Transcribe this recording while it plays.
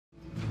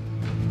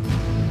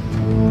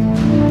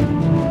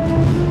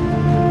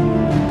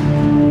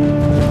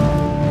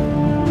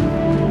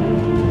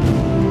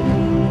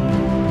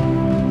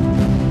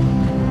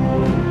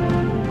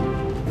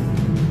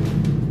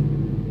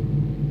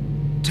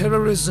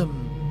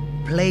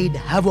terrorism played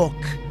havoc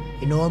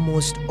in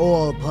almost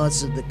all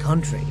parts of the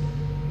country.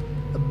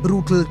 A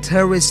brutal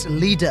terrorist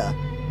leader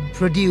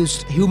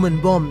produced human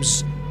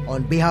bombs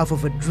on behalf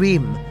of a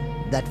dream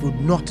that would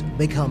not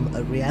become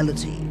a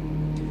reality.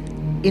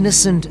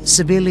 Innocent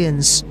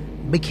civilians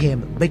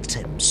became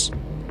victims.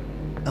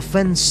 A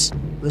fence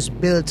was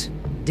built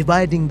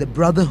dividing the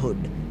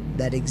brotherhood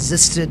that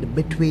existed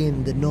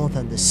between the North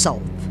and the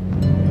South.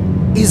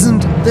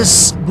 Isn't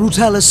this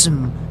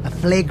brutalism a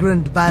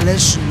flagrant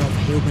violation of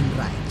human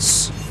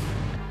rights?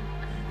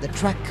 The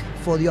track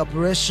for the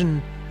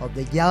operation of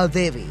the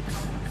Yaldevi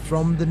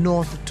from the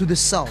north to the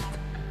south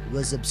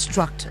was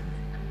obstructed.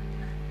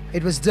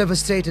 It was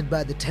devastated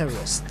by the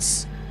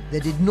terrorists. They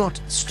did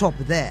not stop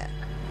there.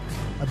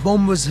 A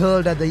bomb was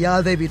hurled at the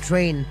Yaldevi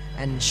train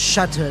and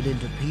shattered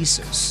into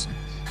pieces.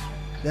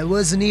 There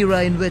was an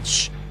era in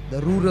which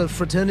the rural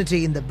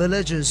fraternity in the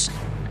villages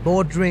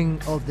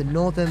bordering of the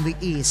north and the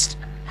east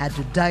had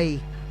to die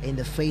in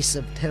the face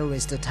of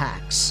terrorist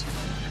attacks.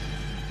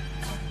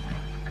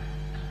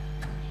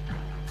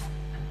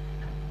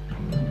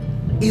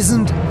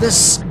 Isn't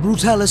this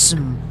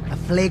brutalism a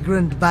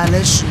flagrant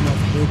violation of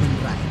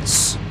human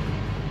rights?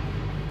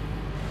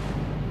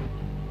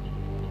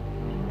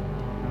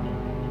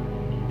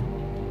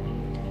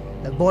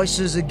 The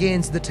voices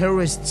against the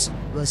terrorists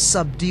were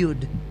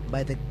subdued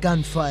by the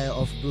gunfire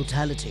of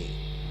brutality.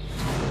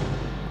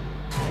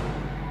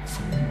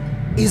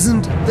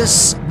 Isn't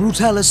this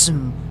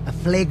brutalism a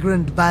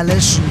flagrant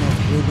violation of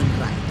human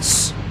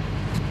rights?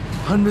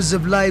 Hundreds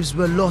of lives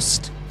were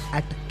lost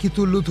at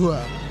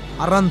Kituluthua,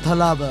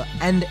 Aranthalava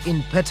and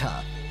in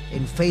Peta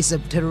in face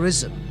of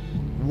terrorism,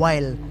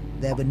 while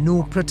there were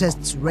no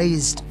protests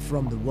raised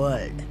from the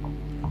world.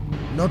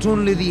 Not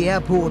only the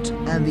airport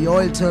and the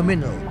oil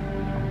terminal,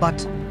 but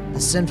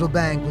the central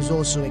bank was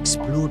also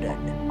exploded.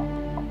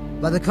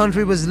 But the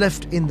country was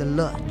left in the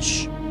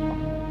lurch.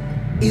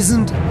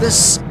 Isn't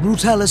this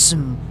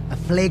brutalism a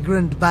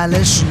flagrant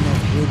violation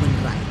of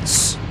human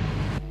rights?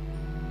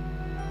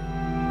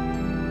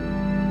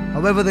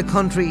 However, the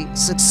country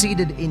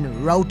succeeded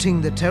in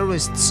routing the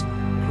terrorists,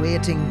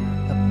 creating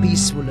a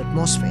peaceful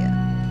atmosphere.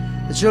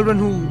 The children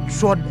who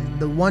trod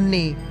the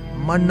Vanni,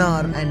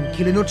 Mannar and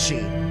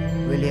Kilinucci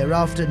will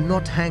hereafter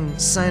not hang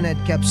cyanide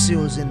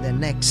capsules in their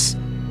necks.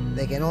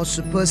 They can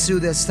also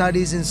pursue their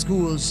studies in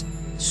schools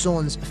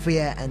sans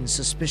fear and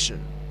suspicion.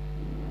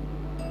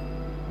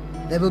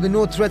 There will be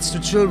no threats to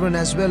children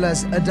as well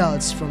as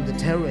adults from the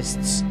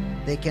terrorists.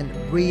 They can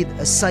breathe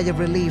a sigh of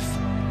relief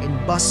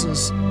in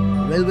buses,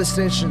 railway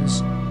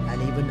stations,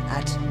 and even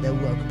at their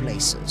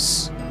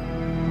workplaces.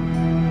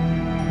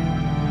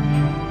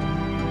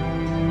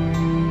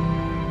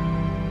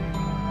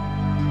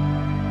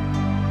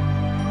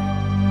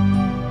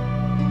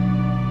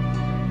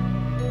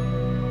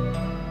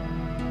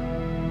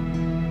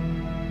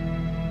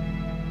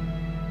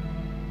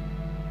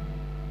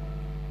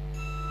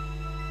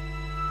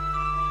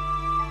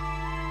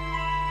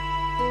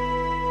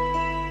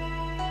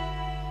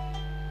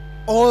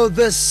 All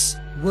this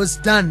was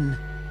done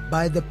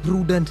by the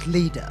prudent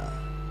leader.